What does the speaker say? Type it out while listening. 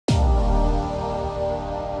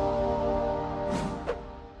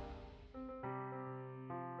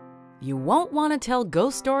You won't want to tell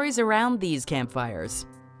ghost stories around these campfires.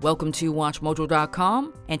 Welcome to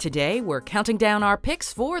WatchMojo.com, and today we're counting down our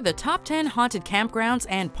picks for the top 10 haunted campgrounds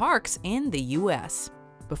and parks in the US.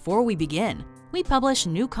 Before we begin, we publish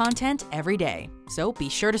new content every day, so be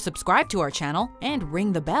sure to subscribe to our channel and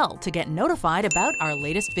ring the bell to get notified about our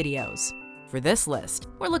latest videos. For this list,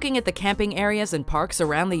 we're looking at the camping areas and parks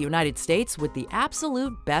around the United States with the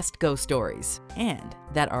absolute best ghost stories, and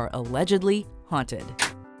that are allegedly haunted.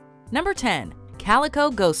 Number 10. Calico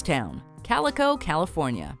Ghost Town, Calico,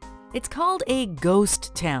 California. It's called a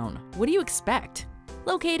ghost town. What do you expect?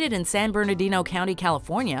 Located in San Bernardino County,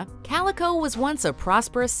 California, Calico was once a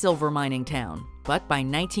prosperous silver mining town, but by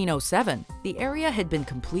 1907, the area had been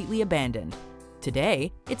completely abandoned.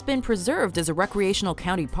 Today, it's been preserved as a recreational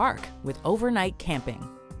county park with overnight camping.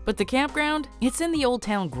 But the campground? It's in the old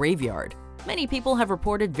town graveyard. Many people have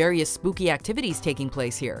reported various spooky activities taking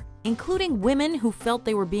place here, including women who felt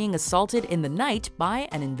they were being assaulted in the night by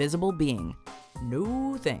an invisible being.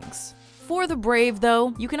 No thanks. For the brave,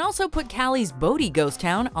 though, you can also put Cali's Bodie Ghost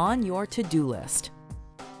Town on your to-do list.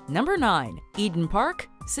 Number 9. Eden Park,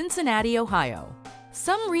 Cincinnati, Ohio.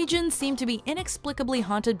 Some regions seem to be inexplicably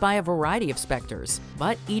haunted by a variety of specters,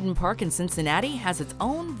 but Eden Park in Cincinnati has its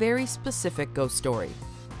own very specific ghost story.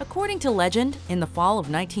 According to legend, in the fall of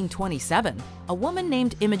 1927, a woman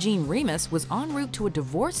named Imogene Remus was en route to a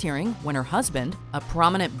divorce hearing when her husband, a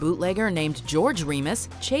prominent bootlegger named George Remus,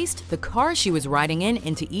 chased the car she was riding in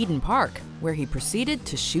into Eden Park, where he proceeded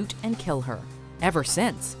to shoot and kill her. Ever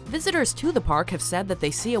since, visitors to the park have said that they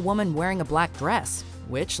see a woman wearing a black dress,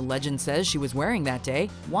 which legend says she was wearing that day,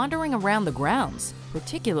 wandering around the grounds,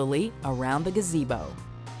 particularly around the gazebo.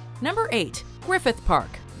 Number 8. Griffith Park,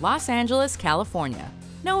 Los Angeles, California.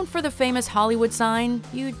 Known for the famous Hollywood sign,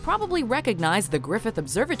 you'd probably recognize the Griffith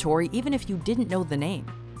Observatory even if you didn't know the name.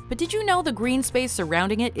 But did you know the green space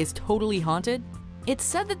surrounding it is totally haunted? It's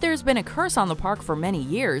said that there's been a curse on the park for many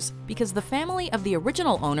years because the family of the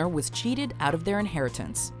original owner was cheated out of their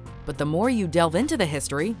inheritance. But the more you delve into the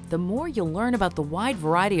history, the more you'll learn about the wide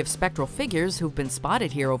variety of spectral figures who've been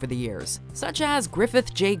spotted here over the years, such as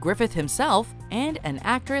Griffith J. Griffith himself and an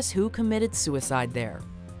actress who committed suicide there.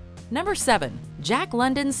 Number 7. Jack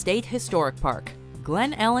London State Historic Park,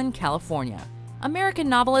 Glen Ellen, California. American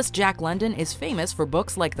novelist Jack London is famous for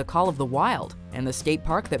books like The Call of the Wild, and the state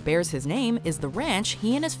park that bears his name is the ranch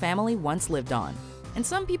he and his family once lived on. And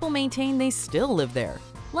some people maintain they still live there.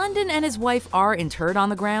 London and his wife are interred on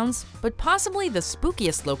the grounds, but possibly the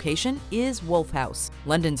spookiest location is Wolf House,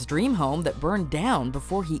 London's dream home that burned down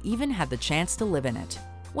before he even had the chance to live in it.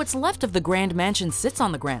 What's left of the grand mansion sits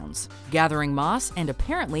on the grounds, gathering moss and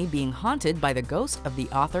apparently being haunted by the ghost of the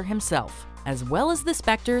author himself, as well as the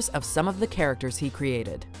specters of some of the characters he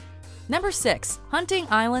created. Number 6. Hunting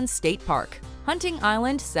Island State Park, Hunting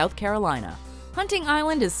Island, South Carolina. Hunting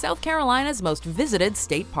Island is South Carolina's most visited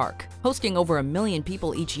state park, hosting over 1 million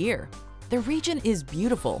people each year. The region is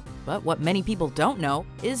beautiful, but what many people don't know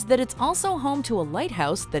is that it's also home to a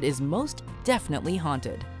lighthouse that is most definitely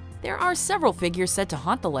haunted. There are several figures said to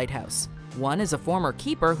haunt the lighthouse. One is a former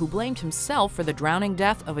keeper who blamed himself for the drowning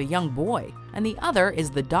death of a young boy, and the other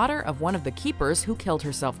is the daughter of one of the keepers who killed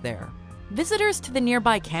herself there. Visitors to the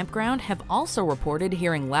nearby campground have also reported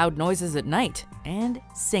hearing loud noises at night and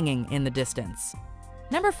singing in the distance.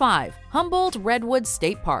 Number 5. Humboldt Redwoods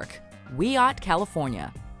State Park, Weot,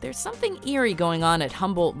 California. There's something eerie going on at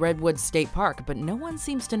Humboldt Redwoods State Park, but no one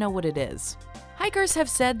seems to know what it is. Hikers have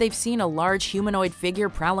said they've seen a large humanoid figure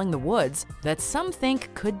prowling the woods that some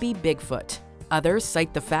think could be Bigfoot. Others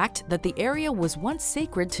cite the fact that the area was once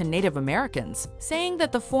sacred to Native Americans, saying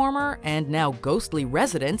that the former and now ghostly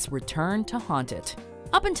residents returned to haunt it.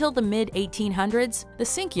 Up until the mid-1800s, the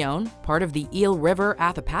Sinkyone, part of the Eel River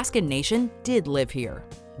Athapascan Nation, did live here.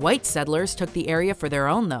 White settlers took the area for their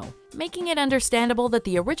own, though, making it understandable that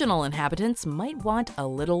the original inhabitants might want a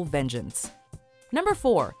little vengeance. Number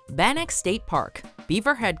 4. Bannack State Park,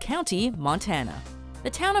 Beaverhead County, Montana. The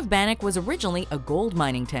town of Bannack was originally a gold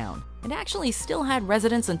mining town. It actually still had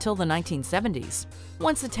residents until the 1970s.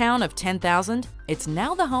 Once a town of 10,000, it's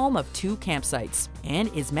now the home of 2 campsites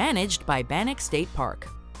and is managed by Bannack State Park.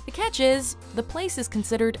 The catch is, the place is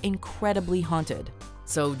considered incredibly haunted.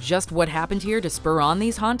 So just what happened here to spur on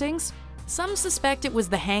these hauntings? Some suspect it was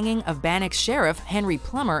the hanging of Bannack's sheriff, Henry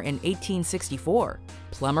Plummer, in 1864.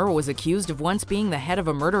 Plummer was accused of once being the head of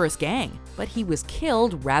a murderous gang, but he was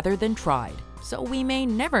killed rather than tried. So we may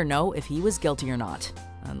never know if he was guilty or not,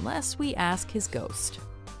 unless we ask his ghost.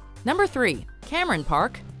 Number 3. Cameron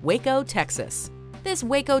Park, Waco, Texas. This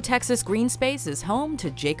Waco, Texas green space is home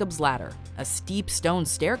to Jacob's Ladder, a steep stone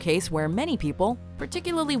staircase where many people,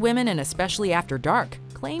 particularly women and especially after dark,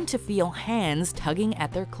 claim to feel hands tugging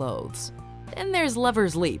at their clothes. Then there's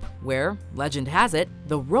Lover's Leap, where, legend has it,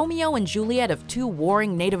 the Romeo and Juliet of two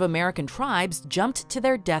warring Native American tribes jumped to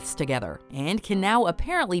their deaths together and can now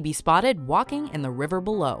apparently be spotted walking in the river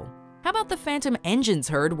below. How about the Phantom Engines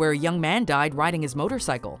herd where a young man died riding his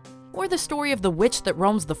motorcycle? Or the story of the witch that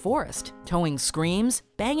roams the forest, towing screams,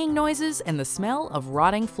 banging noises, and the smell of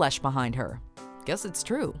rotting flesh behind her? Guess it's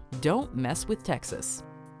true. Don't mess with Texas.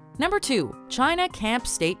 Number 2. China Camp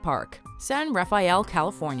State Park, San Rafael,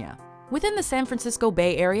 California. Within the San Francisco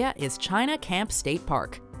Bay Area is China Camp State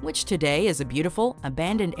Park, which today is a beautiful,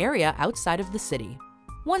 abandoned area outside of the city.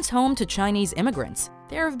 Once home to Chinese immigrants,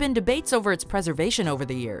 there have been debates over its preservation over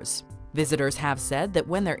the years. Visitors have said that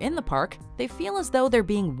when they're in the park, they feel as though they're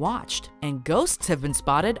being watched, and ghosts have been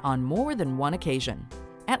spotted on more than one occasion.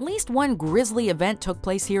 At least one grisly event took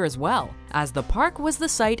place here as well, as the park was the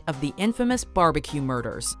site of the infamous barbecue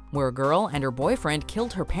murders, where a girl and her boyfriend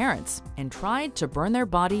killed her parents and tried to burn their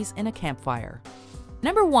bodies in a campfire.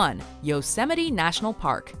 Number 1. Yosemite National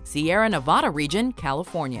Park, Sierra Nevada region,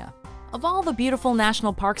 California. Of all the beautiful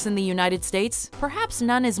national parks in the United States, perhaps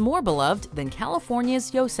none is more beloved than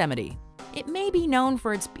California's Yosemite. It may be known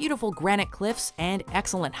for its beautiful granite cliffs and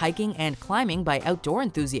excellent hiking and climbing by outdoor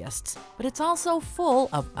enthusiasts, but it's also full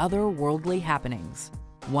of otherworldly happenings.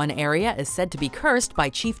 One area is said to be cursed by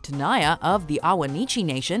Chief Tenaya of the Ahwahneechee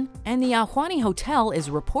Nation, and the Ahwahnee Hotel is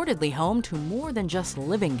reportedly home to more than just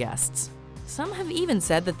living guests. Some have even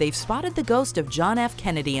said that they've spotted the ghost of John F.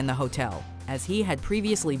 Kennedy in the hotel, as he had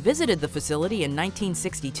previously visited the facility in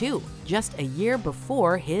 1962, just a year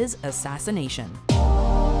before his assassination.